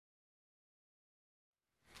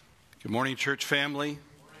Good morning, church family.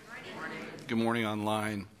 Good morning. Good morning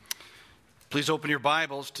online. Please open your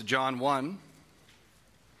Bibles to John 1.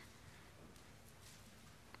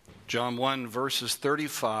 John 1, verses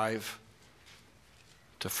 35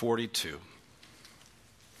 to 42.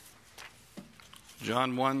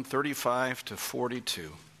 John 1, 35 to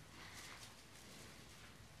 42.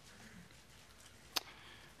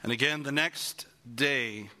 And again, the next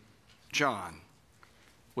day, John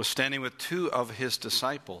was standing with two of his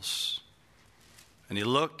disciples, and he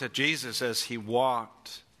looked at Jesus as he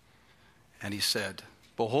walked, and he said,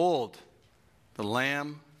 "Behold, the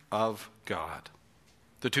Lamb of God."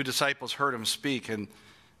 The two disciples heard him speak, and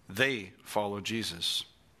they followed Jesus.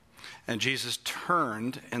 And Jesus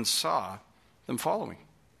turned and saw them following.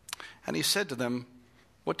 And he said to them,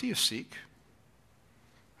 "What do you seek?"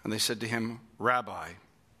 And they said to him, "Rabbi,"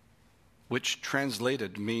 which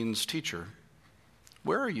translated means teacher,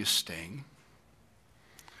 "where are you staying?"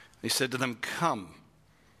 He said to them, "Come,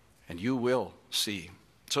 and you will see."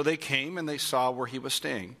 So they came, and they saw where he was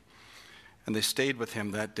staying. And they stayed with him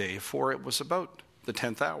that day, for it was about the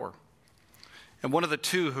 10th hour. And one of the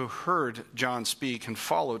two who heard John speak and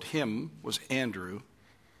followed him was Andrew,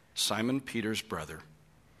 Simon Peter's brother.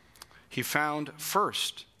 He found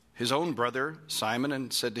first his own brother Simon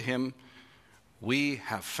and said to him, "We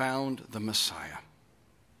have found the Messiah,"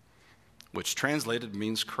 which translated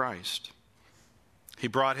means Christ. He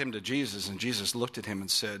brought him to Jesus, and Jesus looked at him and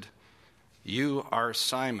said, "You are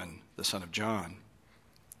Simon, the son of John.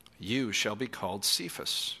 You shall be called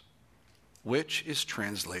Cephas," which is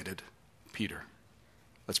translated Peter.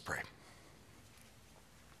 Let's pray.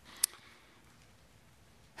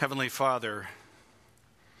 Heavenly Father,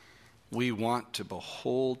 we want to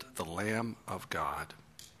behold the Lamb of God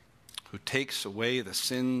who takes away the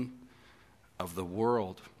sin of the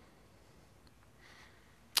world.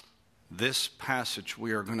 This passage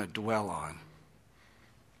we are going to dwell on.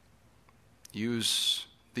 Use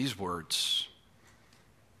these words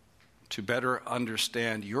to better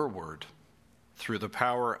understand your word through the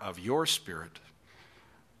power of your Spirit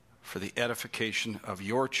for the edification of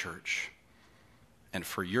your church and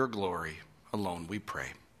for your glory alone, we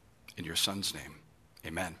pray. In your Son's name,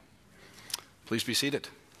 amen. Please be seated.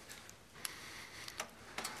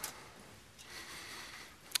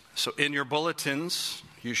 So in your bulletins,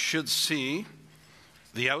 you should see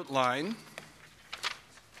the outline,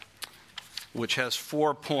 which has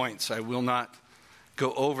 4 points. I will not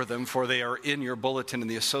go over them, for they are in your bulletin and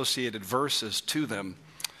the associated verses to them.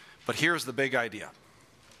 But here's the big idea.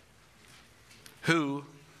 Who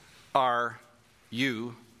are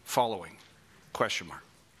you following? Question mark.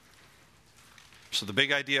 So the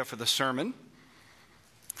big idea for the sermon,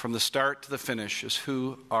 from the start to the finish, is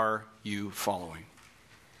who are you following?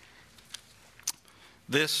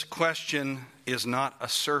 This question is not a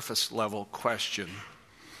surface level question,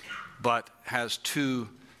 but has two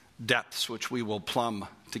depths which we will plumb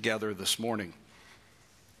together this morning.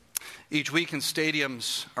 Each week in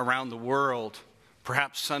stadiums around the world,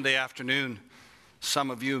 perhaps Sunday afternoon,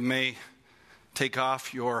 some of you may take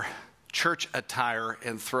off your church attire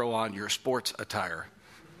and throw on your sports attire.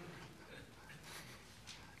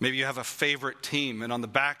 Maybe you have a favorite team, and on the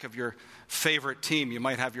back of your favorite team, you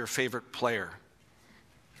might have your favorite player.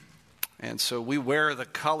 And so we wear the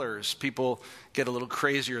colors. People get a little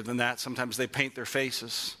crazier than that. Sometimes they paint their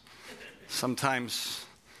faces. Sometimes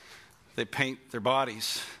they paint their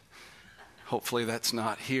bodies. Hopefully that's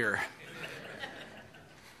not here.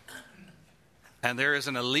 And there is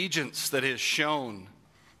an allegiance that is shown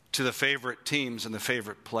to the favorite teams and the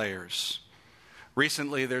favorite players.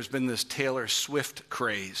 Recently, there's been this Taylor Swift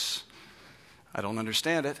craze. I don't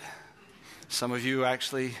understand it. Some of you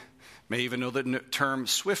actually may even know the term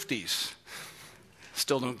Swifties.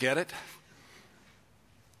 Still don't get it.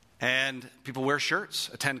 And people wear shirts,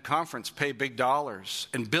 attend conference, pay big dollars,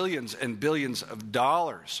 and billions of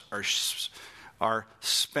dollars are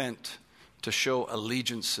spent to show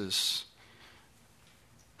allegiances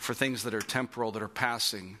for things that are temporal, that are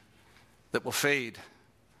passing, that will fade.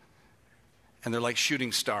 And they're like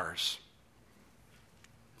shooting stars.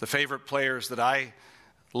 The favorite players that I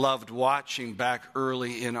loved watching back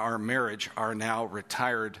early in our marriage are now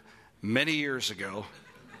retired many years ago.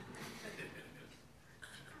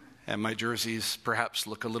 And my jerseys perhaps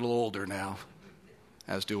look a little older now,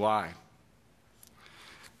 as do I.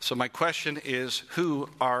 So my question is, who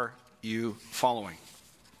are you following?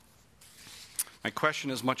 My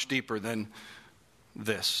question is much deeper than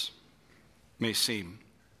this may seem.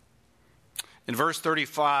 In verse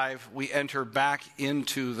 35, we enter back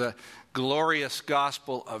into the glorious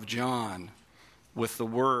Gospel of John with the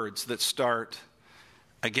words that start,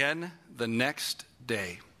 "Again, the next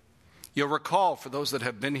day, You'll recall, for those that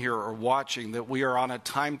have been here or watching, that we are on a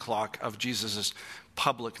time clock of Jesus'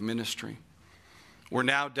 public ministry. We're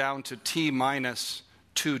now down to T-minus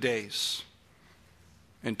 2 days.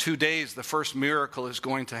 In 2 days, the first miracle is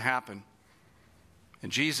going to happen.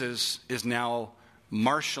 And Jesus is now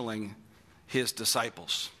marshaling his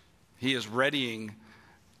disciples. He is readying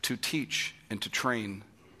to teach and to train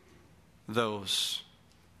those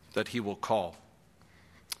that he will call.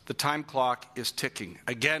 The time clock is ticking.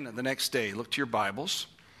 Again, the next day, look to your Bibles.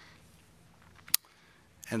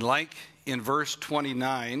 And like in verse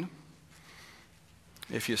 29,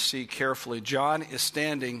 if you see carefully, John is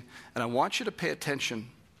standing, and I want you to pay attention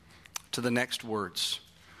to the next words,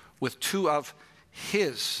 with 2 of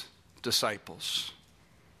his disciples.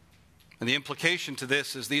 And the implication to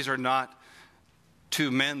this is these are not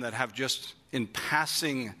 2 men that have just in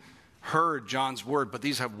passing heard John's word, but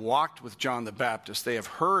these have walked with John the Baptist. They have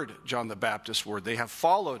heard John the Baptist's word. They have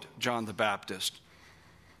followed John the Baptist.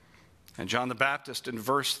 And John the Baptist in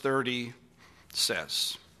verse 30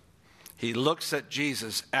 says, he looks at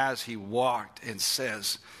Jesus as he walked and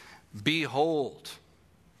says, "Behold,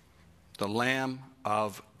 the Lamb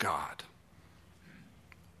of God."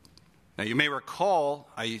 Now you may recall,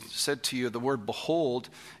 I said to you the word behold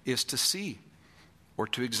is to see or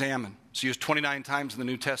to examine. It's used 29 times in the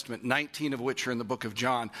New Testament, 19 of which are in the book of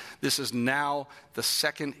John. This is now the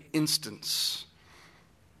second instance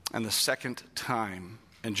and the second time.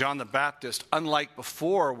 And John the Baptist, unlike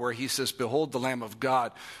before where he says, "Behold the Lamb of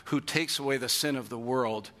God who takes away the sin of the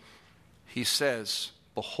world," he says,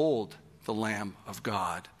 "Behold the Lamb of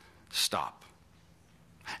God." Stop.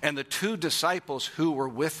 And the 2 disciples who were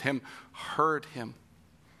with him heard him.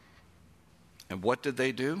 And what did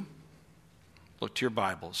they do? Look to your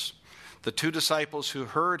Bibles. The 2 disciples who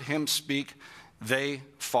heard him speak, they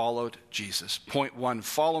followed Jesus. Point 1,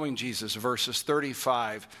 following Jesus, verses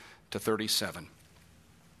 35 to 37.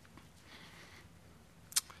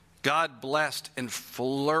 God blessed and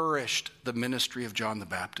flourished the ministry of John the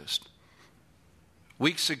Baptist.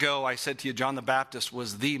 Weeks ago, I said to you, John the Baptist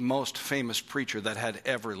was the most famous preacher that had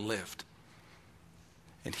ever lived.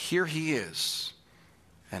 And here he is,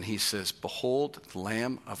 and he says, "Behold the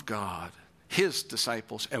Lamb of God." His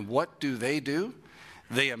disciples, and what do?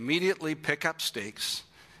 They immediately pick up stakes,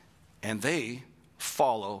 and they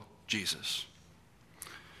follow Jesus.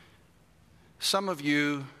 Some of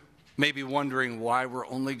you may be wondering why we're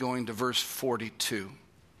only going to verse 42.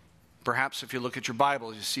 Perhaps if you look at your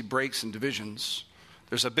Bible, you see breaks and divisions.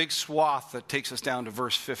 There's a big swath that takes us down to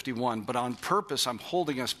verse 51, but on purpose I'm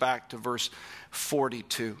holding us back to verse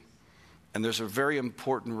 42. And there's a very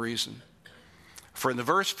important reason. For in the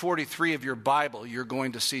verse 43 of your Bible, you're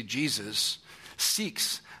going to see Jesus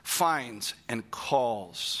seeks, finds, and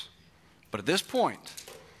calls. But at this point,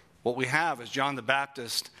 what we have is John the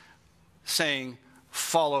Baptist saying,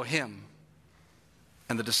 "Follow him."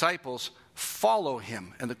 And the disciples follow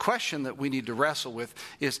him. And the question that we need to wrestle with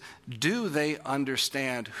is, do they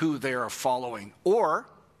understand who they are following? Or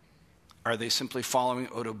are they simply following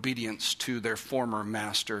out of obedience to their former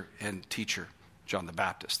master and teacher, John the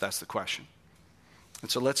Baptist? That's the question. And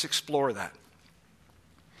so let's explore that.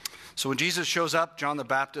 So when Jesus shows up, John the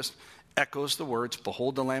Baptist echoes the words,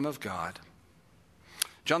 "Behold the Lamb of God."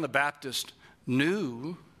 John the Baptist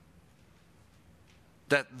knew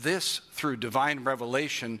that this, through divine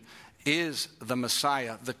revelation, is the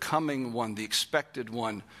Messiah, the coming one, the expected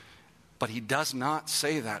one. But he does not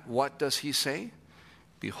say that. What does he say?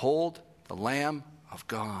 "Behold the Lamb of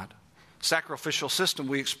God." Sacrificial system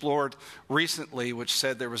we explored recently, which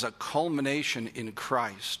said there was a culmination in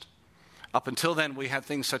Christ. Up until then, we had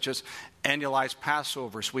things such as annualized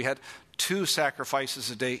Passovers. We had 2 sacrifices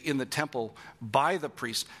a day in the temple by the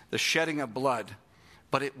priest, the shedding of blood.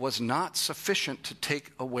 But it was not sufficient to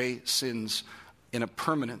take away sins in a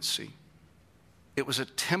permanency. It was a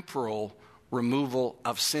temporal removal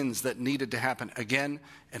of sins that needed to happen again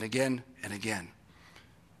and again and again.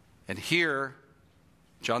 And here,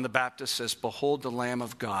 John the Baptist says, "Behold the Lamb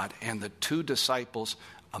of God," and the 2 disciples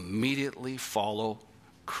immediately follow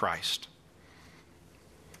Christ.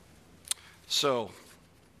 So,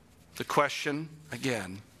 the question,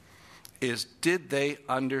 again, is did they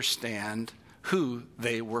understand who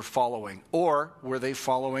they were following? Or were they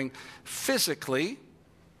following physically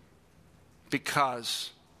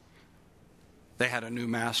because they had a new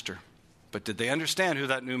master? But did they understand who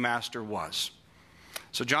that new master was?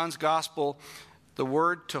 So John's gospel, the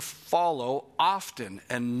word to follow often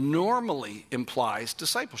and normally implies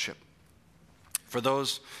discipleship. For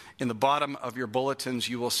those in the bottom of your bulletins,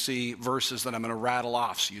 you will see verses that I'm going to rattle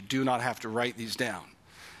off, so you do not have to write these down.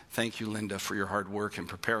 Thank you, Linda, for your hard work in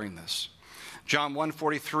preparing this. John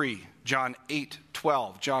 1:43, John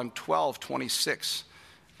 8:12, John 12:26,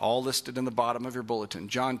 all listed in the bottom of your bulletin.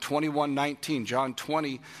 John 21:19, John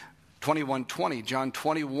 21:20, John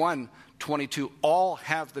 21:22, all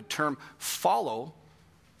have the term follow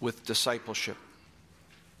with discipleship.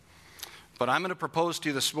 But I'm going to propose to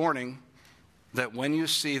you this morning that when you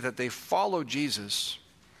see that they follow Jesus,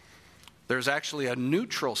 there's actually a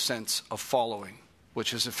neutral sense of following,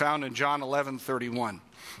 which is found in John 11:31.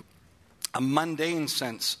 A mundane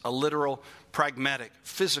sense, a literal, pragmatic,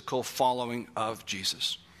 physical following of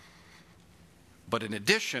Jesus. But in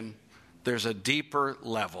addition, there's a deeper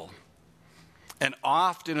level. And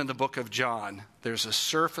often in the book of John, there's a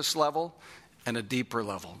surface level and a deeper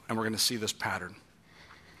level. And we're going to see this pattern.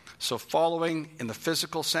 So following in the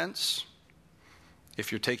physical sense,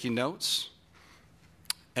 if you're taking notes,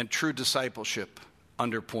 and true discipleship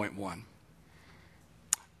under point 1.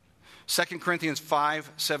 2 Corinthians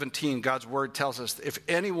 5:17, God's word tells us, if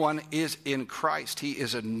anyone is in Christ, he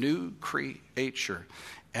is a new creature,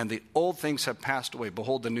 and the old things have passed away.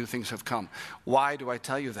 Behold, the new things have come. Why do I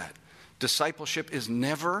tell you that? Discipleship is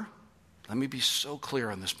never, let me be so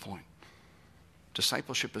clear on this point,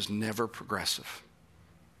 discipleship is never progressive.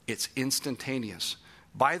 It's instantaneous,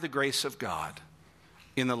 by the grace of God,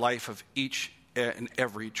 in the life of each and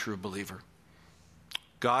every true believer.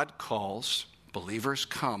 God calls, believers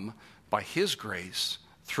come by his grace,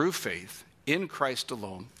 through faith, in Christ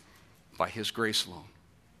alone, by his grace alone.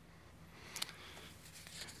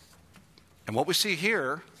 And what we see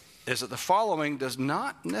here is that the following does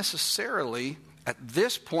not necessarily, at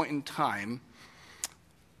this point in time,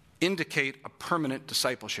 indicate a permanent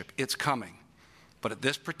discipleship. It's coming. But at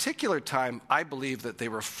this particular time, I believe that they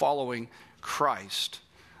were following Christ,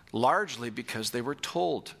 largely because they were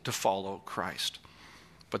told to follow Christ.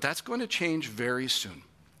 But that's going to change very soon.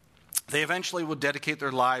 They eventually will dedicate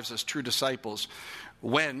their lives as true disciples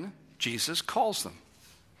when Jesus calls them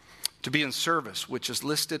to be in service, which is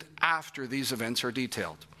listed after these events are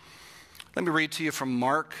detailed. Let me read to you from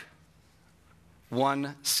Mark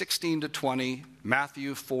 1:16-20,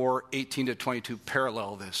 Matthew 4:18-22,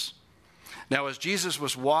 parallel this. Now, as Jesus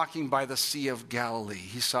was walking by the Sea of Galilee,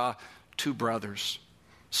 he saw two brothers,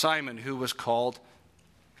 Simon, who was called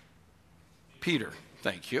Peter,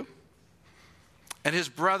 thank you, and his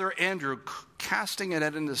brother Andrew, casting a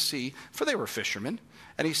net in the sea, for they were fishermen.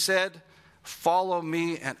 And he said, follow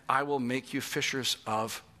me, and I will make you fishers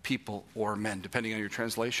of people or men, depending on your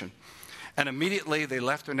translation. And immediately they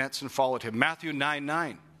left their nets and followed him. Matthew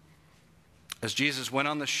 9:9. As Jesus went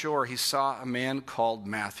on the shore, he saw a man called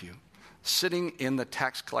Matthew sitting in the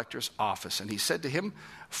tax collector's office. And he said to him,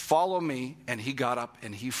 follow me. And he got up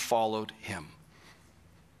and he followed him.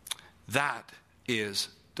 That is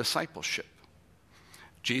discipleship.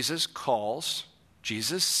 Jesus calls,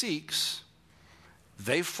 Jesus seeks,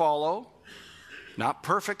 they follow, not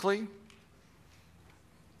perfectly,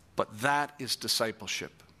 but that is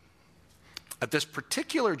discipleship. At this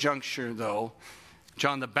particular juncture, though,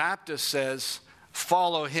 John the Baptist says,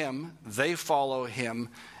 follow him, they follow him,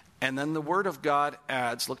 and then the Word of God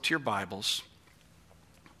adds, look to your Bibles.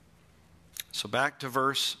 So back to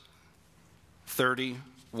verse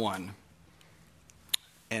 31,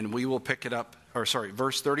 and we will pick it up,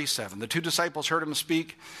 verse 37. The two disciples heard him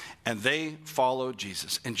speak, and they followed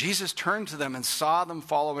Jesus. And Jesus turned to them and saw them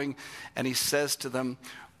following, and he says to them,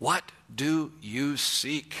 what do you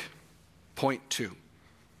seek? Point 2,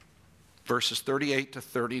 verses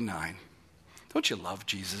 38-39. Don't you love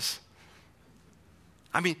Jesus?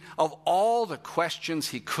 I mean, of all the questions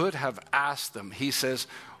he could have asked them, he says,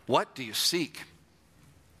 what do you seek?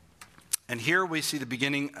 And here we see the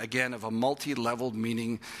beginning again of a multi-leveled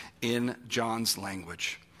meaning in John's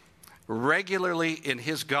language. Regularly in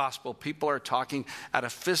his gospel, people are talking at a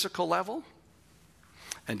physical level,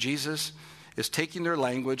 and Jesus is taking their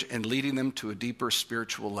language and leading them to a deeper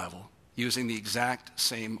spiritual level, using the exact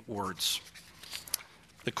same words.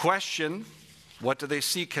 The question, what do they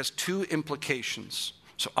seek, has two implications.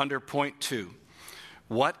 So under point 2,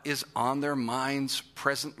 what is on their minds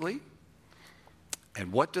presently?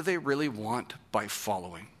 And what do they really want by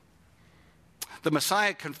following? The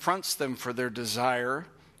Messiah confronts them for their desire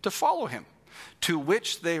to follow him, to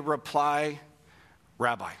which they reply,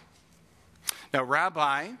 Rabbi. Now,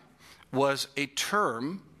 Rabbi was a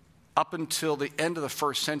term up until the end of the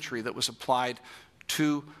first century that was applied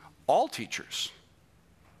to all teachers.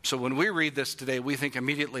 So when we read this today, we think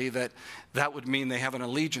immediately that that would mean they have an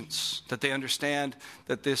allegiance, that they understand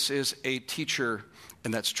that this is a teacher,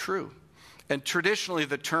 and that's true. And traditionally,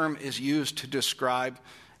 the term is used to describe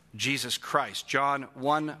Jesus Christ. John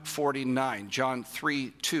 1:49, John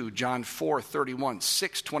 3:2, John 4:31,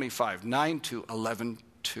 6:25, 9:2,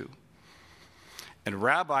 11:2. And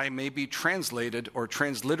rabbi may be translated or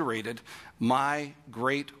transliterated, my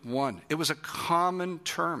great one. It was a common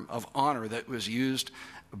term of honor that was used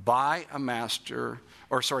by a master,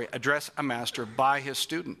 address a master by his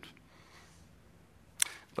student.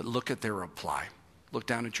 But look at their reply. Look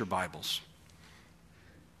down at your Bibles.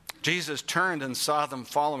 Jesus turned and saw them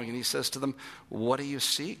following, and he says to them, what do you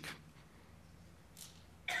seek?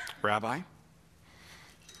 Rabbi,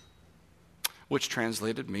 which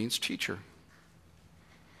translated means teacher.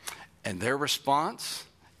 And their response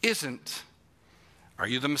isn't, are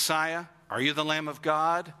you the Messiah? Are you the Lamb of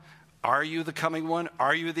God? Are you the coming one?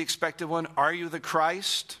 Are you the expected one? Are you the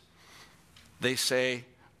Christ? They say,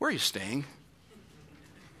 where are you staying?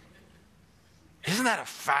 Isn't that a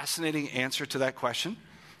fascinating answer to that question?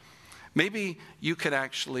 Maybe you could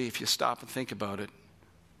actually, if you stop and think about it,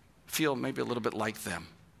 feel maybe a little bit like them.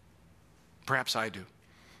 Perhaps I do.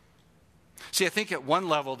 See, I think at one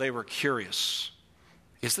level they were curious.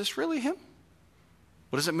 Is this really him?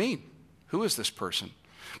 What does it mean? Who is this person?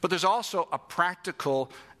 But there's also a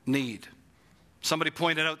practical need. Somebody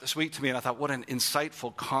pointed out this week to me, and I thought, what an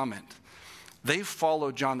insightful comment. They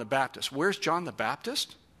followed John the Baptist. Where's John the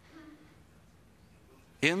Baptist?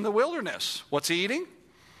 In the wilderness. What's he eating?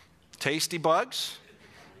 Tasty bugs.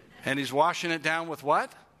 And he's washing it down with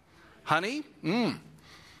what? Honey?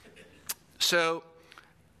 So,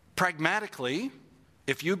 pragmatically,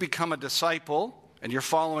 if you become a disciple and you're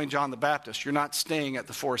following John the Baptist, you're not staying at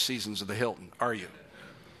the Four Seasons of the Hilton, are you?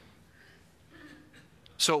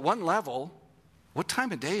 So at one level, what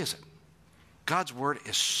time of day is it? God's word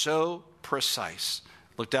is so precise.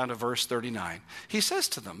 Look down to verse 39. He says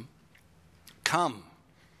to them, come,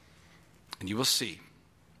 and you will see.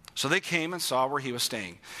 So they came and saw where he was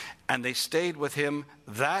staying, and they stayed with him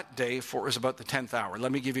that day, for it was about the 10th hour.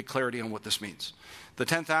 Let me give you clarity on what this means. The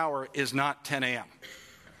 10th hour is not 10 a.m.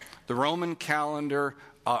 The Roman calendar,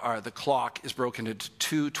 the clock, is broken into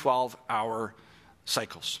two 12-hour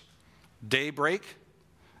cycles. Daybreak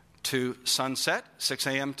to sunset, 6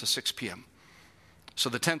 a.m. to 6 p.m. So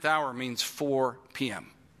the 10th hour means 4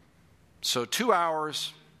 p.m. So 2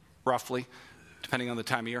 hours, roughly, depending on the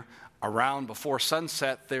time of year, around before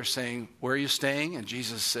sunset, they're saying, where are you staying? And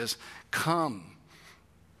Jesus says, come,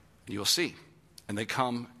 and you'll see. And they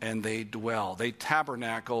come and they dwell. They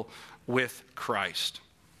tabernacle with Christ.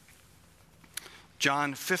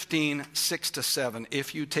 John 15, 6-7.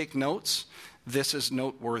 If you take notes, this is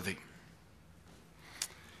noteworthy.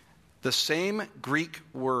 The same Greek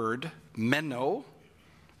word, meno,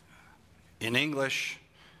 in English,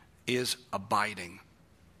 is abiding.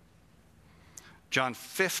 John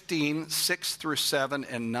 15, 6-7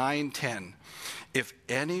 and 9, 10. If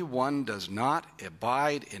anyone does not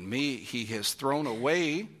abide in me, he is thrown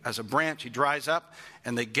away as a branch. He dries up,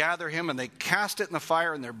 and they gather him, and they cast it in the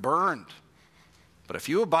fire, and they're burned. But if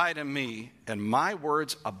you abide in me, and my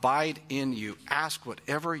words abide in you, ask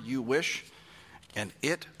whatever you wish, and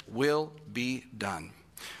it will be done.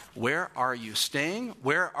 Where are you staying?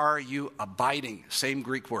 Where are you abiding? Same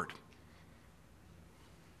Greek word.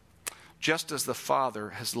 Just as the Father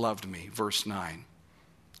has loved me, verse 9,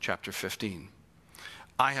 chapter 15.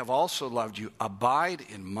 I have also loved you. Abide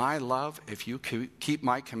in my love. If you keep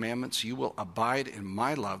my commandments, you will abide in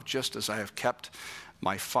my love, just as I have kept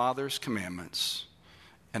my Father's commandments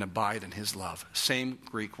and abide in his love. Same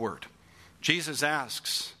Greek word.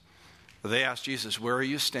 They asked Jesus, where are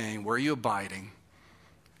you staying? Where are you abiding?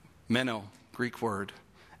 Meno, Greek word.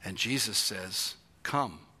 And Jesus says,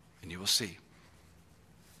 come, and you will see.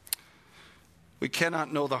 We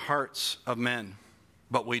cannot know the hearts of men,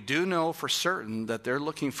 but we do know for certain that they're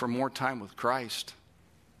looking for more time with Christ.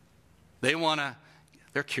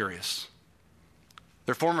 They're curious.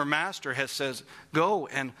 Their former master has says, go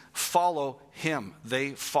and follow him.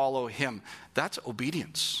 They follow him. That's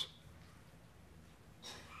obedience.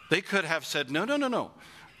 They could have said, no.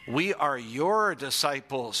 We are your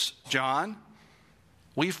disciples, John.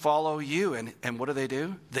 We follow you. And what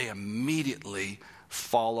do? They immediately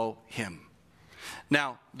follow him.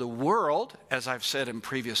 Now, the world, as I've said in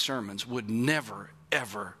previous sermons, would never,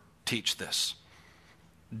 ever teach this.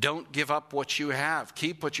 Don't give up what you have.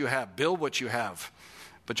 Keep what you have. Build what you have.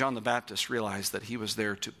 But John the Baptist realized that he was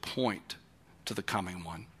there to point to the coming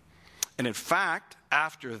one. And in fact,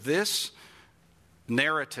 after this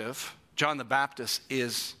narrative, John the Baptist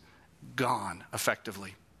is gone,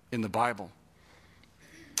 effectively, in the Bible.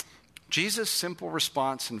 Jesus' simple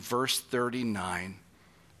response in verse 39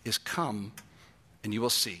 is, come, and you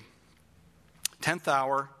will see. 10th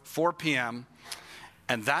hour, 4 p.m.,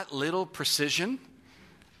 And that little precision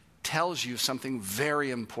tells you something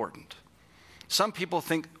very important. Some people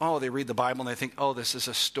think, oh, they read the Bible and they think, oh, this is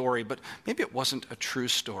a story, but maybe it wasn't a true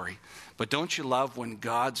story. But don't you love when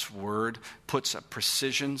God's word puts a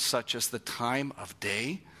precision such as the time of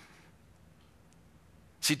day?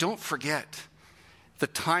 See, don't forget, the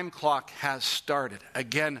time clock has started.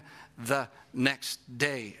 Again, the next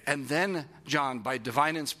day. And then John, by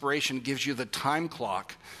divine inspiration, gives you the time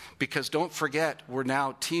clock, because don't forget, we're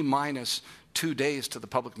now T-minus 2 days to the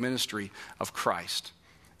public ministry of Christ.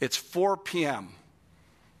 It's 4 p.m.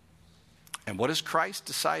 And what does Christ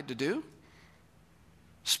decide to do?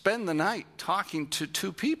 Spend the night talking to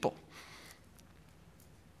 2 people.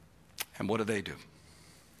 And what do?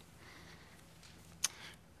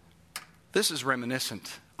 This is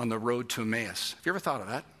reminiscent on the road to Emmaus. Have you ever thought of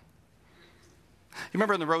that? You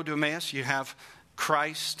remember on the road to Emmaus, you have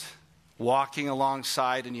Christ walking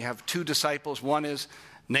alongside, and you have 2 disciples. One is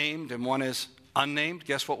named and one is unnamed.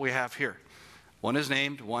 Guess what we have here? One is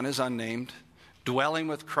named, one is unnamed, dwelling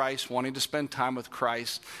with Christ, wanting to spend time with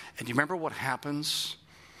Christ. And do you remember what happens?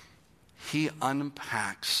 He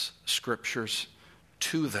unpacks scriptures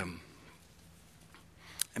to them.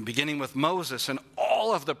 And beginning with Moses and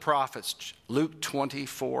all of the prophets, Luke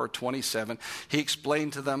 24:27, he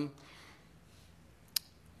explained to them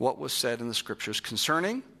what was said in the scriptures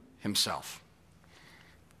concerning himself.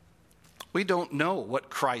 We don't know what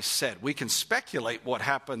Christ said. We can speculate what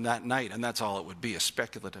happened that night, and that's all it would be, a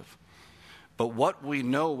speculative. But what we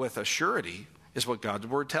know with a surety is what God's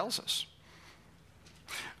word tells us.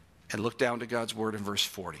 And look down to God's word in verse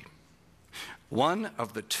 40. One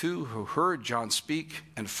of the 2 who heard John speak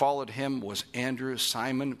and followed him was Andrew,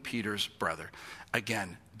 Simon Peter's brother.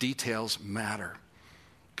 Again, details matter.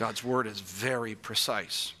 God's word is very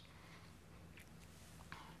precise.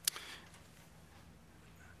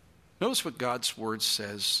 Notice what God's word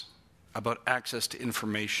says about access to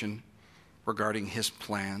information regarding his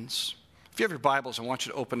plans. If you have your Bibles, I want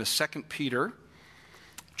you to open to 2 Peter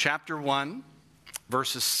chapter 1,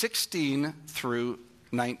 verses 16 through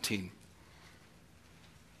 19.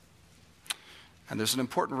 And there's an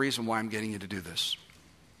important reason why I'm getting you to do this.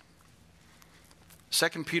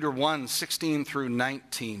 2 Peter 1, 16 through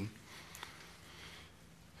 19.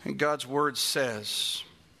 And God's word says,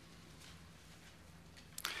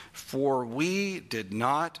 "For we did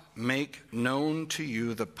not make known to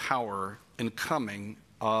you the power and coming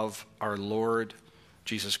of our Lord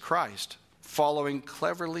Jesus Christ, following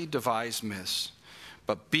cleverly devised myths,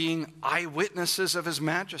 but being eyewitnesses of his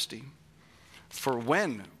majesty. For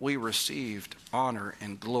when we received honor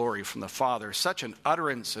and glory from the Father, such an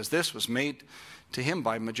utterance as this was made to him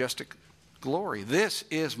by majestic glory. This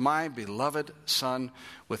is my beloved Son,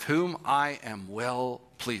 with whom I am well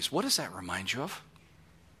pleased." What does that remind you of?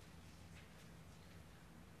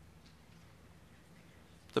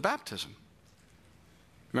 The baptism.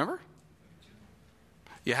 Remember?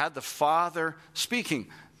 You had the Father speaking,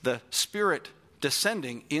 the Spirit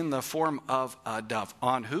descending in the form of a dove.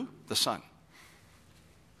 On who? The Son.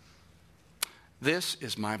 This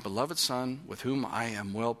is my beloved Son, with whom I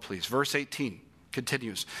am well pleased. Verse 18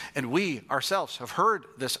 continues. And we ourselves have heard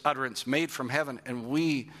this utterance made from heaven, and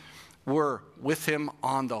we were with him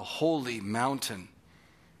on the holy mountain.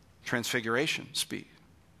 Transfiguration speak.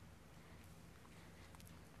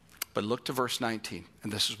 But look to verse 19,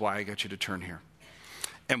 and this is why I got you to turn here.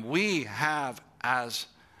 And we have as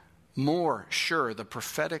more sure the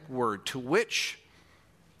prophetic word, to which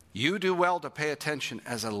you do well to pay attention,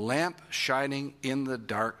 as a lamp shining in the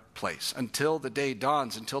dark place, until the day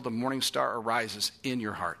dawns, until the morning star arises in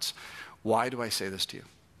your hearts. Why do I say this to you?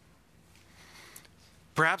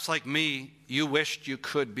 Perhaps like me, you wished you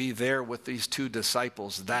could be there with these 2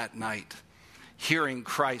 disciples that night, hearing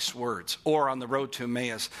Christ's words, or on the road to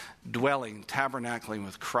Emmaus, dwelling, tabernacling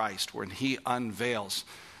with Christ, when he unveils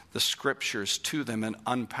the scriptures to them and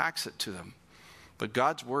unpacks it to them. But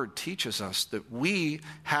God's word teaches us that we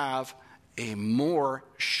have a more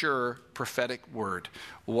sure prophetic word.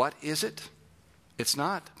 What is it? It's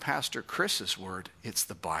not Pastor Chris's word, it's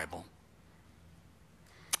the Bible.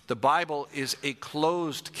 The Bible is a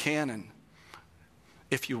closed canon.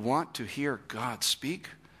 If you want to hear God speak,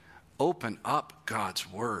 open up God's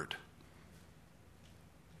word.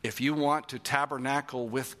 If you want to tabernacle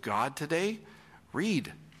with God today,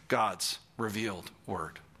 read God's revealed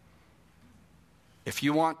word. If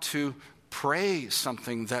you want to pray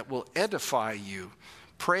something that will edify you,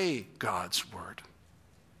 pray God's word.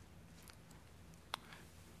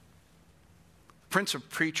 Prince of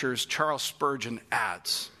Preachers Charles Spurgeon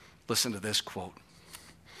adds, listen to this quote,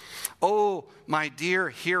 Oh, my dear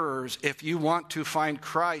hearers, if you want to find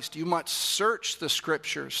Christ, you must search the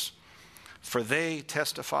Scriptures, for they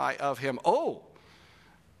testify of him. Oh,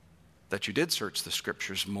 that you did search the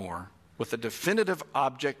Scriptures more, with the definitive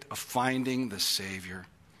object of finding the Savior.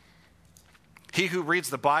 He who reads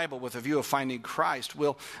the Bible with a view of finding Christ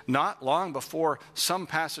will not long before some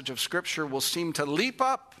passage of Scripture will seem to leap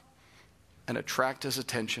up and attract his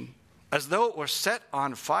attention, as though it were set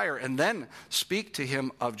on fire, and then speak to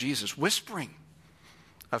him of Jesus, whispering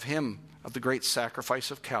of him, of the great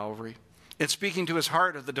sacrifice of Calvary, and speaking to his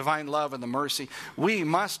heart of the divine love and the mercy. We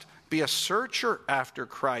must be a searcher after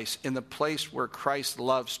Christ in the place where Christ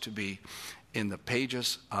loves to be, in the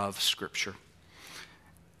pages of Scripture.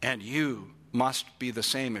 And you must be the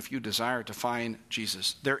same if you desire to find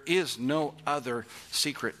Jesus. There is no other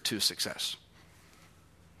secret to success.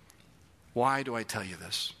 Why do I tell you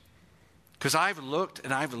this? Because I've looked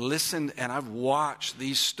and I've listened and I've watched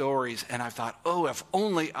these stories and I've thought, oh, if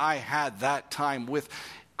only I had that time with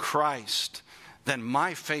Christ, then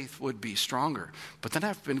my faith would be stronger. But then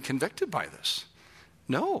I've been convicted by this.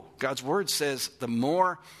 No, God's word says the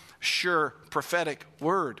more sure prophetic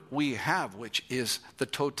word we have, which is the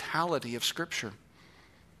totality of Scripture.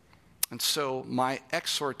 And so my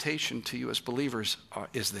exhortation to you as believers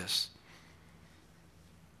is this: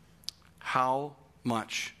 how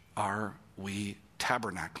much are we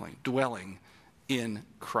tabernacling, dwelling in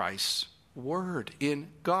Christ's word, in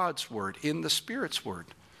God's word, in the Spirit's word?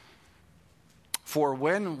 For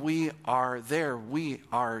when we are there, we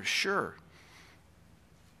are sure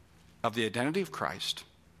of the identity of Christ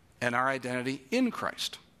and our identity in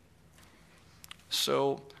Christ.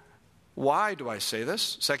 So why do I say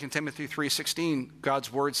this? 2 Timothy 3:16,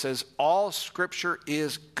 God's word says, all Scripture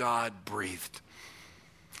is God-breathed.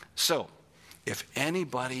 So, if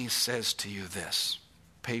anybody says to you this,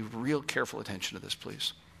 pay real careful attention to this,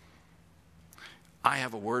 please. I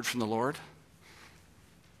have a word from the Lord.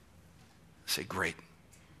 Say, great.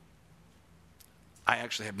 I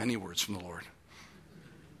actually have many words from the Lord.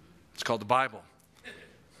 It's called the Bible.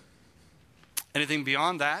 Anything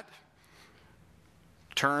beyond that,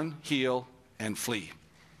 turn, heel, and flee.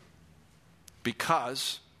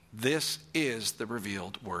 Because this is the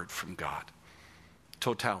revealed word from God.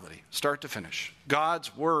 Totality, start to finish.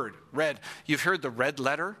 God's word, read. You've heard the red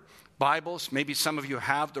letter Bibles. Maybe some of you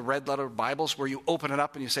have the red letter Bibles where you open it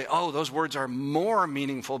up and you say, oh, those words are more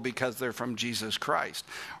meaningful because they're from Jesus Christ.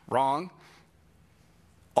 Wrong.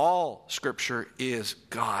 All Scripture is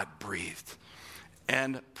God-breathed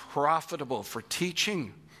and profitable for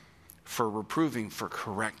teaching, for reproving, for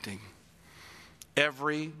correcting.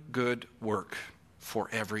 Every good work, for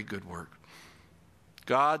every good work.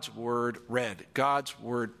 God's word read, God's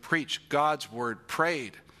word preached, God's word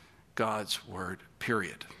prayed, God's word,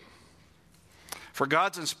 period. For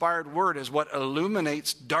God's inspired word is what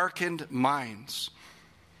illuminates darkened minds.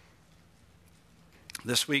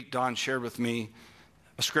 This week, Don shared with me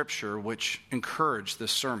a scripture which encouraged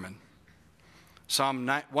this sermon. Psalm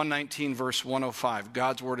 119, verse 105.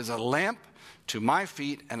 God's word is a lamp to my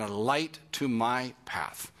feet and a light to my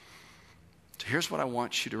path. So here's what I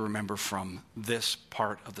want you to remember from this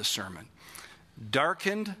part of the sermon.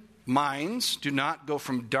 Darkened minds do not go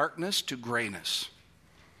from darkness to grayness.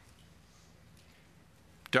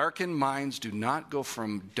 Darkened minds do not go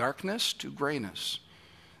from darkness to grayness.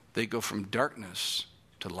 They go from darkness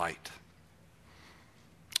to light.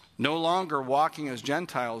 No longer walking as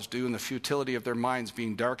Gentiles do in the futility of their minds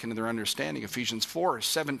being darkened in their understanding. Ephesians 4,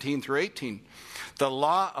 17 through 18. The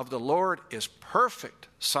law of the Lord is perfect.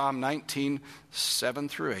 Psalm 19, 7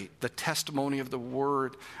 through 8. The testimony of the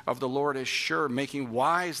word of the Lord is sure, making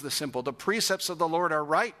wise the simple. The precepts of the Lord are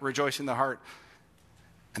right, rejoicing the heart.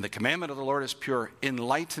 And the commandment of the Lord is pure,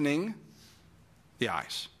 enlightening the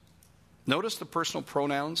eyes. Notice the personal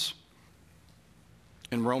pronouns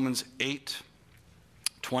in Romans 8,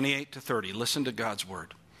 28 to 30. Listen to God's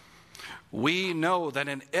word. We know that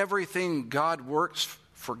in everything God works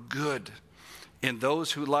for good in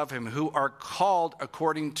those who love him, who are called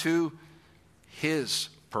according to his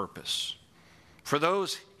purpose. For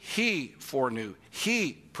those he foreknew,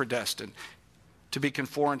 he predestined to be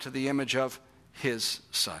conformed to the image of his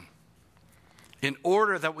Son, in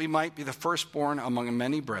order that we might be the firstborn among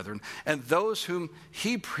many brethren. And those whom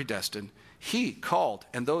he predestined, he called.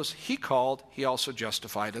 And those he called, he also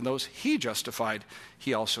justified. And those he justified,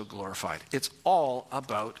 he also glorified. It's all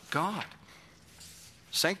about God.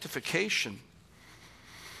 Sanctification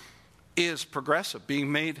is progressive.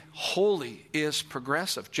 Being made holy is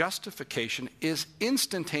progressive. Justification is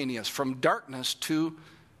instantaneous, from darkness to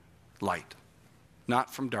light,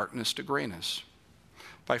 not from darkness to grayness.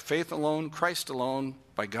 by faith alone, Christ alone,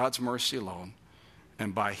 by God's mercy alone,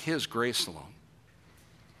 and by his grace alone.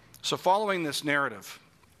 So following this narrative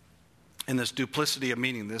and this duplicity of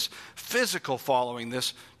meaning, this physical following,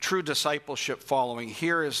 this true discipleship following,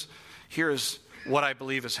 here is what I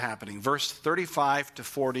believe is happening. Verse 35 to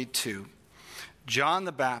 42, John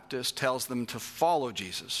the Baptist tells them to follow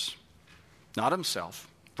Jesus, not himself.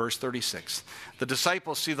 Verse 36, the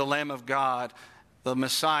disciples see the Lamb of God, the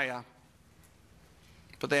Messiah,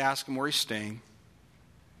 but they ask him where he's staying.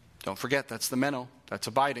 Don't forget, that's the meno, that's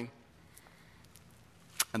abiding.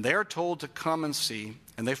 And they are told to come and see,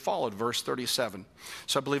 and they followed, verse 37.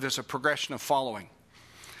 So I believe there's a progression of following.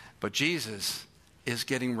 But Jesus is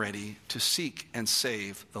getting ready to seek and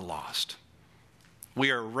save the lost.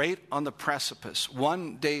 We are right on the precipice.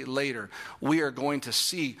 One day later, we are going to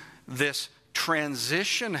see this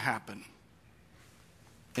transition happen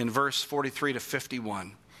in verse 43 to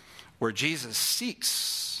 51, where Jesus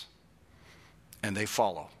seeks and they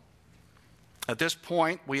follow. At this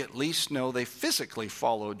point, we at least know they physically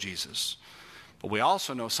followed Jesus. But we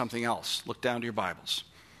also know something else. Look down to your Bibles.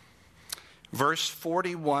 Verse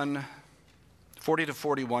 40 to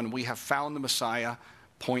 41, we have found the Messiah,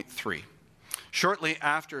 point 3. Shortly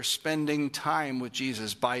after spending time with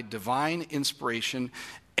Jesus by divine inspiration,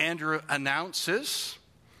 Andrew announces,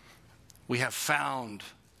 we have found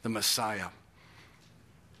the Messiah.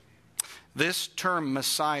 This term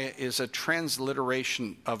Messiah is a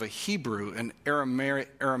transliteration of a Hebrew and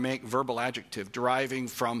Aramaic verbal adjective deriving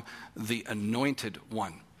from the anointed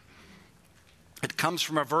one. It comes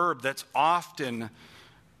from a verb that's often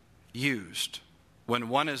used when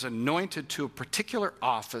one is anointed to a particular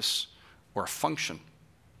office or function.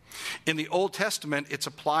 In the Old Testament, it's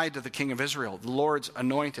applied to the king of Israel, the Lord's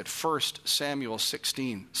anointed, 1 Samuel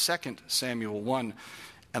 16, 2 Samuel 1,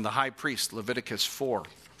 and the high priest, Leviticus 4.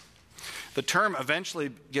 The term eventually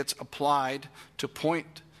gets applied to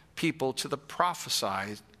point people to the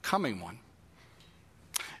prophesied coming one.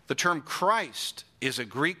 The term Christ is a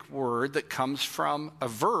Greek word that comes from a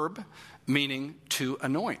verb meaning to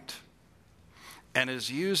anoint, and is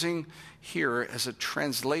using here as a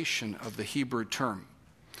translation of the Hebrew term.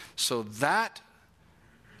 So that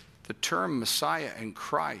the term Messiah and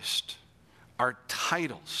Christ are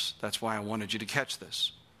titles. That's why I wanted you to catch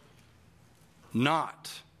this. Not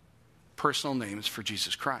personal names for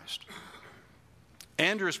Jesus Christ.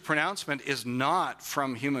 Andrew's pronouncement is not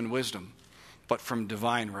from human wisdom, but from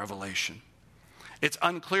divine revelation. It's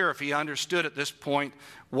unclear if he understood at this point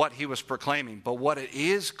what he was proclaiming, but what it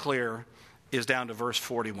is clear is down to verse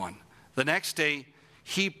 41. The next day,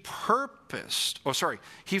 he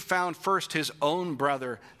found first his own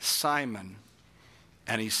brother Simon,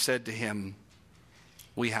 and he said to him,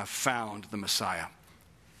 we have found the Messiah.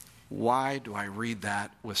 Why do I read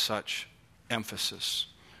that with such emphasis?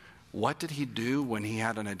 What did he do when he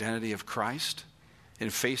had an identity of Christ in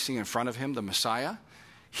facing in front of him the Messiah?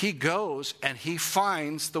 He goes and he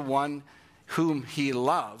finds the one whom he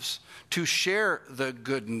loves to share the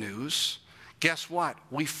good news. Guess what?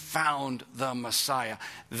 We found the Messiah.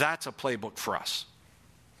 That's a playbook for us.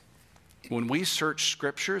 When we search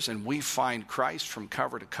scriptures and we find Christ from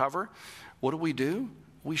cover to cover, what do?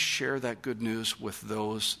 We share that good news with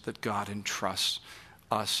those that God entrusts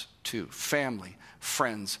us to. Family,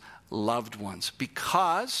 friends, loved ones,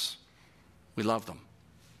 because we love them.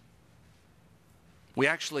 We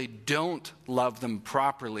actually don't love them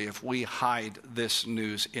properly if we hide this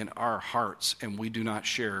news in our hearts and we do not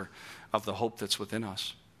share of the hope that's within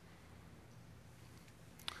us.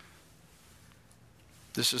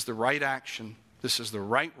 This is the right action. This is the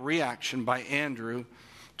right reaction by Andrew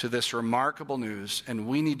to this remarkable news, and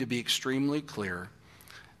we need to be extremely clear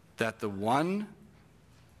that the one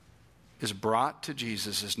is brought to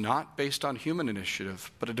Jesus is not based on human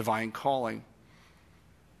initiative, but a divine calling.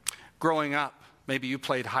 Growing up, maybe you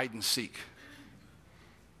played hide and seek.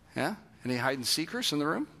 Yeah? Any hide and seekers in the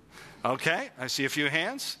room? Okay, I see a few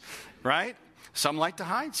hands, right? Some like to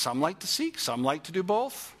hide, some like to seek, some like to do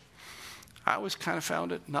both. I always kind of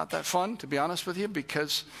found it not that fun, to be honest with you,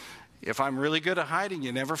 because if I'm really good at hiding,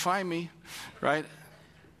 you never find me, right?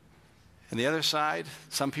 And the other side,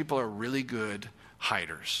 some people are really good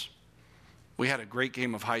hiders. We had a great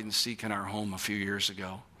game of hide and seek in our home a few years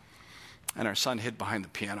ago, and our son hid behind the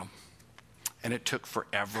piano. And it took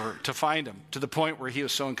forever to find him, to the point where he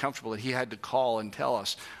was so uncomfortable that he had to call and tell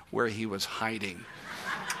us where he was hiding.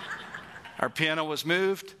 Our piano was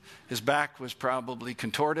moved, his back was probably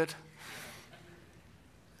contorted,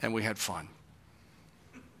 and we had fun.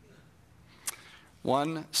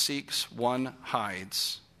 One seeks, one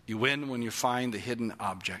hides. You win when you find the hidden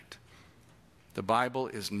object. The Bible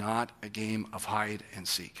is not a game of hide and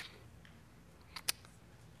seek.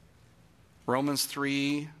 Romans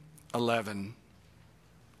 3:11,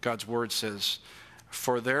 God's word says,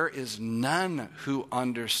 "For there is none who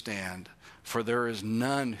understand, for there is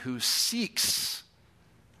none who seeks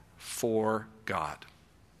for God."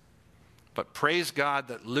 But praise God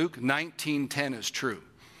that Luke 19:10 is true.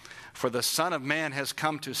 For the Son of Man has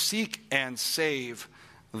come to seek and save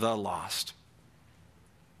the lost.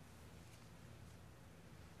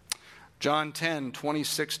 John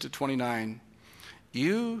 10:26-29.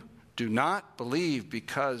 You do not believe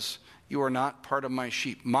because you are not part of my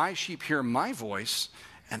sheep. My sheep hear my voice,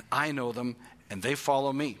 and I know them, and they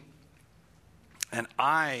follow me. And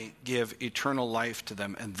I give eternal life to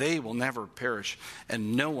them, and they will never perish,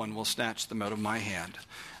 and no one will snatch them out of my hand.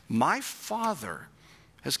 My Father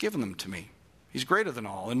has given them to me. He's greater than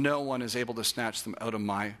all, and no one is able to snatch them out of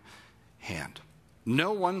my hand.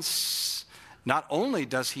 Not only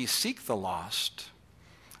does he seek the lost,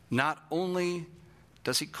 not only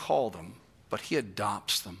does he call them, but he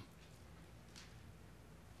adopts them.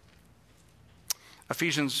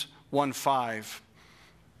 Ephesians 1:5,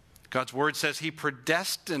 God's word says he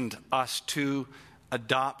predestined us to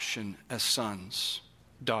adoption as sons,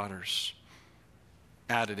 daughters,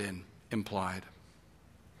 added in, implied,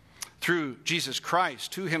 through Jesus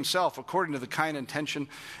Christ to himself, according to the kind intention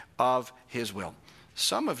of his will.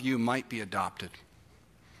 Some of you might be adopted.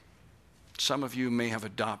 Some of you may have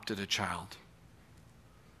adopted a child.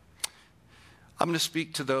 I'm going to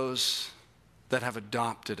speak to those that have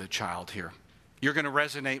adopted a child here. You're going to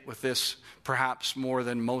resonate with this perhaps more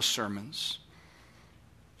than most sermons.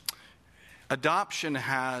 Adoption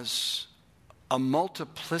has a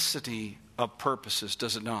multiplicity of purposes,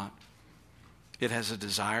 does it not? It has a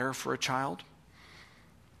desire for a child.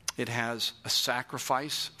 It has a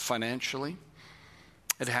sacrifice financially.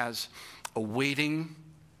 It has a waiting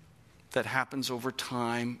that happens over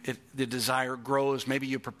time. The desire grows. Maybe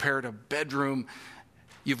you prepared a bedroom.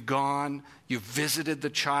 You've gone. You've visited the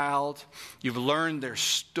child. You've learned their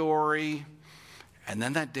story. And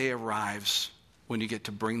then that day arrives when you get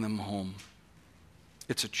to bring them home.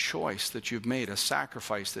 It's a choice that you've made, a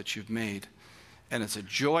sacrifice that you've made. And it's a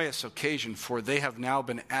joyous occasion, for they have now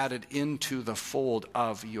been added into the fold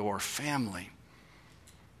of your family.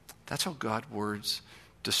 That's how God's words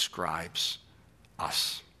describes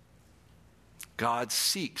us. God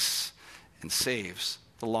seeks and saves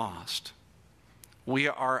the lost. We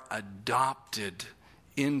are adopted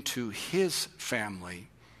into his family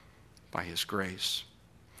by his grace.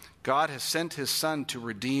 God has sent his Son to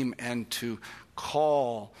redeem and to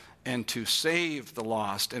call and to save the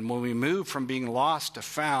lost. And when we move from being lost to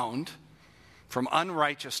found, from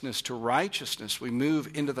unrighteousness to righteousness, we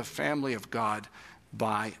move into the family of God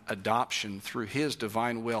by adoption through his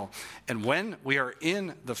divine will. And when we are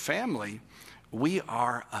in the family, we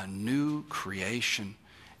are a new creation,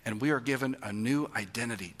 and we are given a new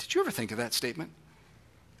identity. Did you ever think of that statement?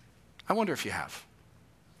 I wonder if you have.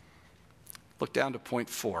 Look down to point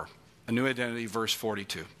 4, a new identity, verse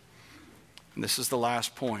 42. And this is the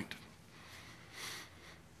last point.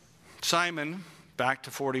 Simon, back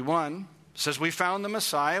to 41, says, we found the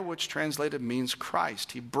Messiah, which translated means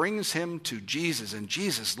Christ. He brings him to Jesus, and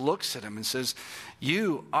Jesus looks at him and says,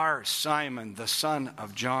 you are Simon, the son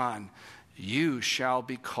of John. You shall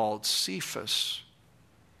be called Cephas,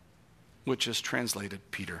 which is translated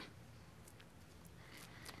Peter.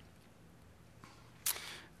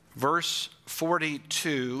 Verse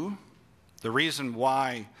 42, the reason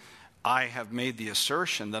why I have made the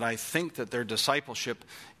assertion that I think that their discipleship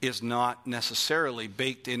is not necessarily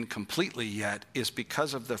baked in completely yet is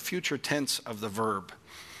because of the future tense of the verb.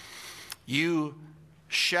 You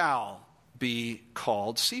shall be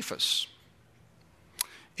called Cephas.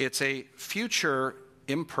 It's a future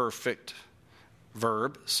imperfect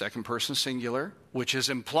verb, second person singular, which is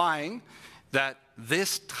implying that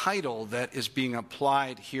this title that is being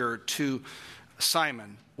applied here to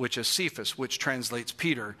Simon, which is Cephas, which translates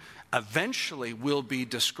Peter, eventually will be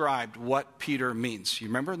described what Peter means. You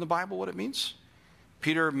remember in the Bible what it means?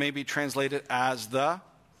 Peter may be translated as the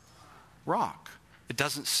rock. It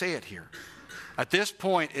doesn't say it here. At this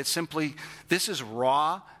point, it's simply, this is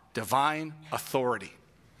raw divine authority.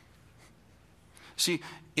 See,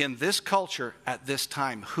 in this culture at this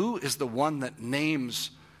time, who is the one that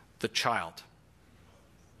names the child?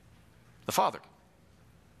 The father.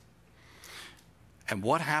 And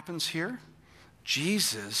what happens here?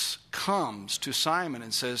 Jesus comes to Simon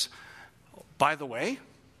and says, by the way,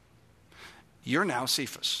 you're now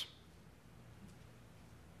Cephas.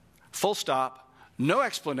 Full stop, no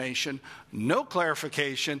explanation, no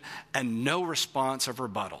clarification, and no response of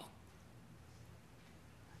rebuttal.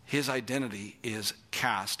 his identity is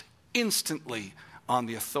cast instantly on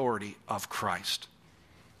the authority of Christ.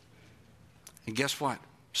 And guess what?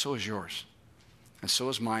 So is yours. And so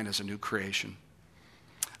is mine as a new creation.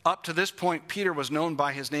 Up to this point, Peter was known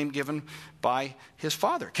by his name given by his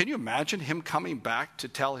father. Can you imagine him coming back to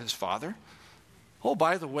tell his father, oh,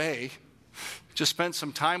 by the way, just spent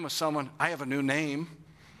some time with someone, I have a new name.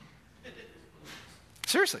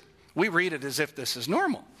 Seriously, we read it as if this is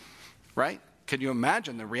normal, right? Can you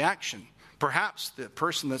imagine the reaction? Perhaps the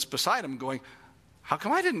person that's beside him going, how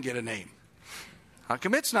come I didn't get a name? How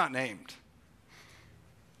come it's not named?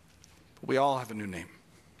 We all have a new name.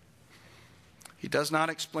 He does not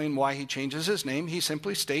explain why he changes his name. He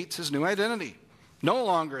simply states his new identity. No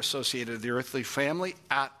longer associated with the earthly family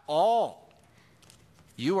at all.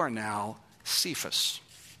 You are now Cephas.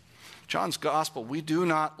 John's gospel, we do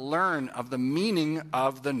not learn of the meaning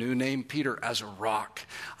of the new name Peter as a rock.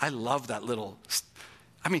 I love that little,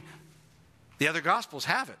 the other gospels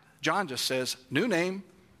have it. John just says, new name,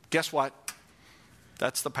 guess what?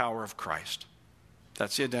 That's the power of Christ.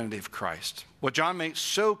 That's the identity of Christ. What John makes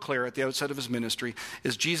so clear at the outset of his ministry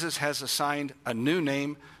is Jesus has assigned a new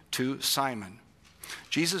name to Simon.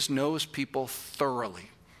 Jesus knows people thoroughly.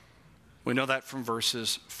 We know that from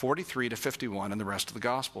verses 43 to 51 in the rest of the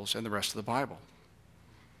Gospels and the rest of the Bible.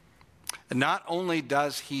 And not only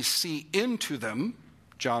does he see into them,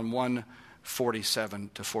 John 1,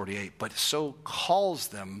 47 to 48, but so calls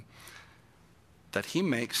them that he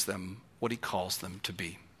makes them what he calls them to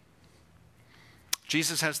be.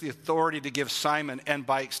 Jesus has the authority to give Simon, and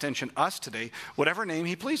by extension us today, whatever name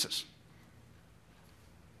he pleases.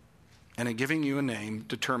 And in giving you a name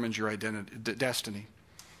determines your identity, destiny.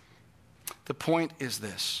 The point is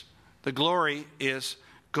this: the glory is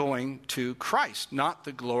going to Christ, not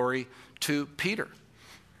the glory to Peter.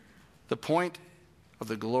 The point of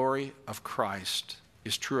the glory of Christ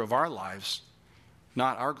is true of our lives,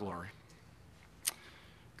 not our glory.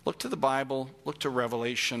 Look to the Bible, look to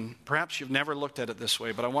Revelation. Perhaps you've never looked at it this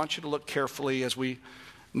way, but I want you to look carefully as we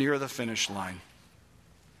near the finish line.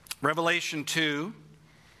 Revelation 2,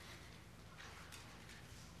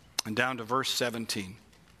 and down to verse 17.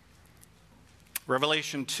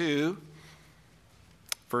 Revelation 2,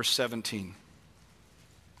 verse 17.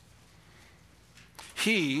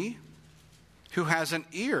 He who has an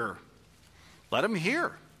ear, let him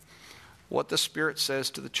hear what the Spirit says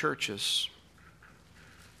to the churches.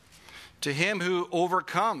 To him who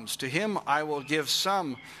overcomes, to him I will give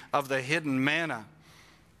some of the hidden manna,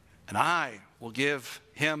 and I will give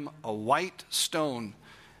him a white stone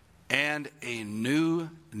and a new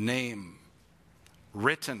name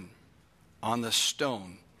written on the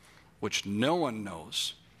stone, which no one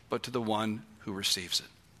knows but to the one who receives it.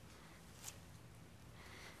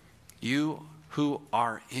 You who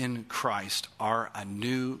are in Christ are a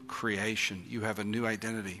new creation. You have a new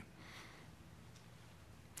identity.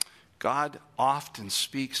 God often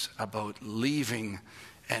speaks about leaving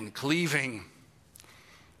and cleaving.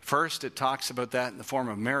 First, it talks about that in the form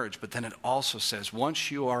of marriage, but then it also says once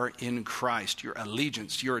you are in Christ, your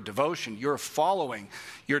allegiance, your devotion, your following,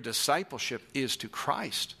 your discipleship is to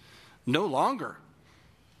Christ. No longer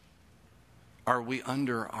are we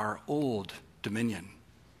under our old dominion,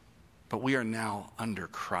 but we are now under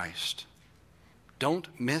Christ. Don't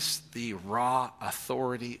miss the raw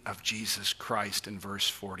authority of Jesus Christ in verse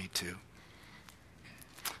 42.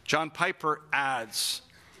 John Piper adds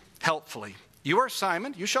helpfully, you are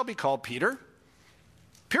Simon, you shall be called Peter.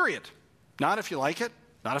 Period. Not if you like it,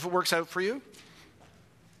 not if it works out for you.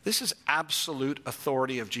 This is absolute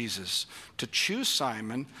authority of Jesus to choose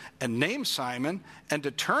Simon and name Simon and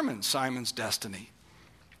determine Simon's destiny.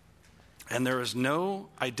 And there is no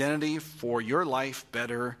identity for your life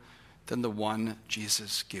better than the one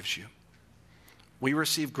Jesus gives you. We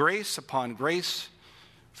receive grace upon grace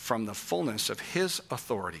from the fullness of his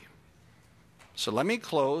authority. So let me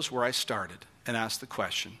close where I started and ask the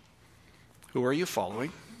question, who are you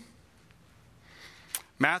following?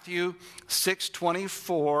 Matthew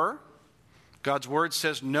 6:24, God's word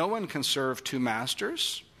says no one can serve two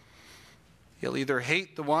masters. He'll either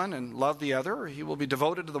hate the one and love the other, or he will be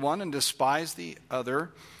devoted to the one and despise the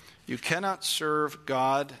other. You cannot serve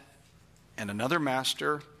God and another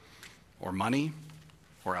master, or money,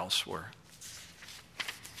 or elsewhere.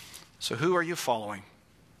 So who are you following?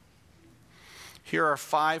 Here are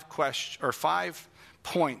 5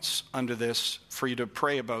 points under this for you to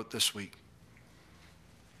pray about this week.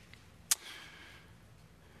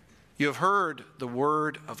 You have heard the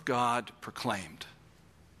word of God proclaimed.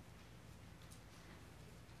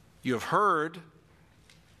 You have heard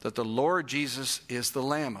that the Lord Jesus is the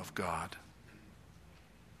Lamb of God.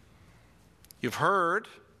 You've heard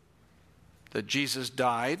that Jesus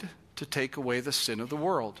died to take away the sin of the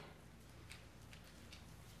world.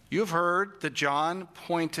 You've heard that John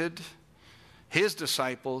pointed his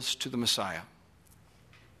disciples to the Messiah.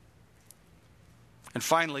 And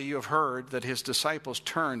finally, you have heard that his disciples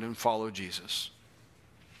turned and followed Jesus.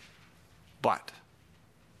 But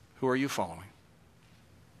who are you following?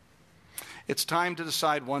 It's time to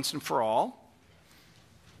decide once and for all.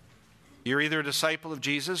 You're either a disciple of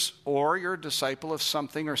Jesus or you're a disciple of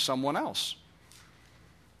something or someone else.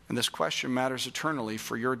 And this question matters eternally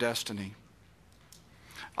for your destiny.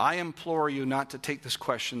 I implore you not to take this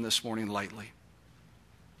question this morning lightly.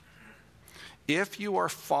 If you are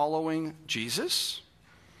following Jesus,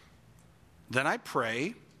 then I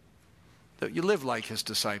pray that you live like his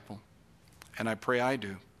disciple. And I pray I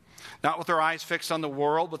do. Not with our eyes fixed on the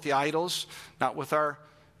world, with the idols, not with our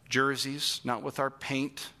jerseys, not with our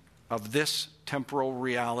paint of this temporal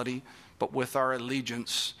reality, but with our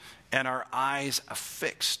allegiance and our eyes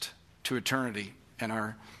affixed to eternity and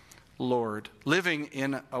our Lord, living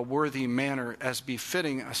in a worthy manner as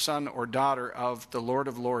befitting a son or daughter of the Lord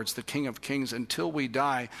of Lords, the King of Kings, until we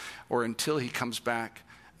die or until he comes back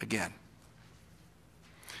again.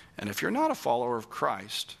 And if you're not a follower of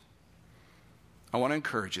Christ, I want to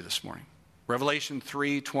encourage you this morning. Revelation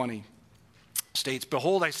 3:20 states,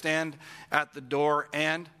 "Behold, I stand at the door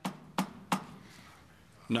and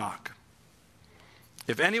knock.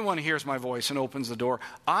 If anyone hears my voice and opens the door,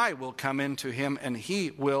 I will come into him and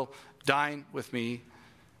he will dine with me."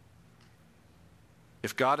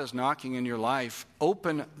 If God is knocking in your life,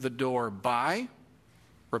 open the door by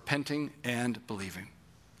repenting and believing.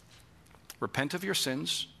 Repent of your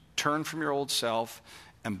sins, turn from your old self,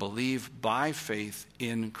 and believe by faith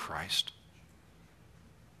in Christ.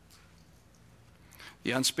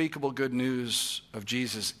 The unspeakable good news of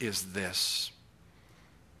Jesus is this.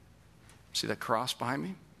 See that cross behind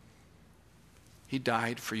me? He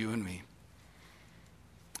died for you and me.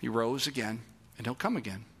 He rose again, and he'll come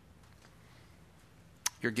again.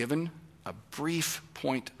 You're given a brief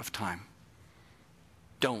point of time.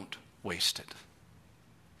 Don't waste it.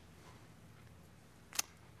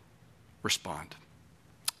 Respond.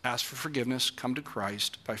 Ask for forgiveness, come to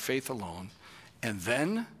Christ by faith alone, and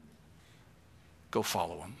then go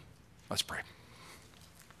follow him. Let's pray.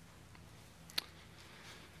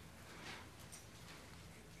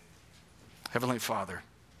 Heavenly Father,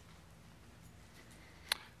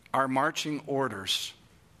 our marching orders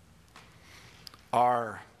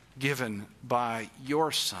are given by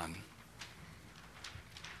your Son.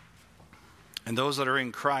 And those that are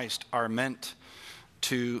in Christ are meant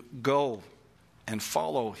to go and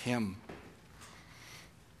follow him,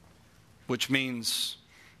 which means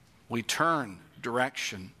we turn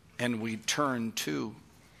direction and we turn to.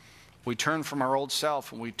 We turn from our old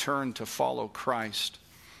self and we turn to follow Christ.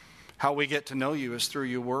 How we get to know you is through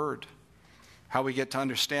your word. How we get to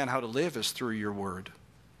understand how to live is through your word.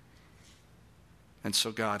 And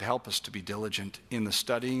so, God, help us to be diligent in the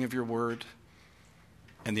studying of your word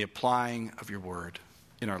and the applying of your word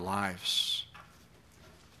in our lives.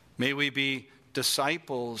 May we be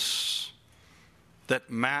disciples that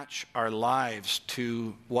match our lives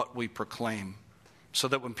to what we proclaim, so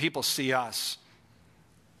that when people see us,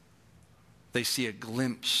 they see a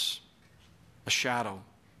glimpse, a shadow,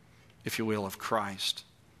 if you will, of Christ.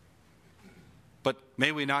 But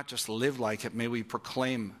may we not just live like it, may we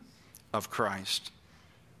proclaim of Christ.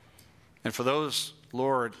 And for those,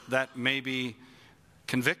 Lord, that may be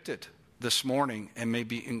convicted this morning and may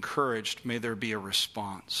be encouraged, may there be a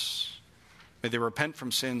response. May they repent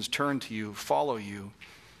from sins, turn to you, follow you,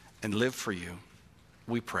 and live for you.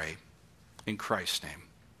 We pray in Christ's name.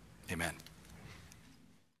 Amen.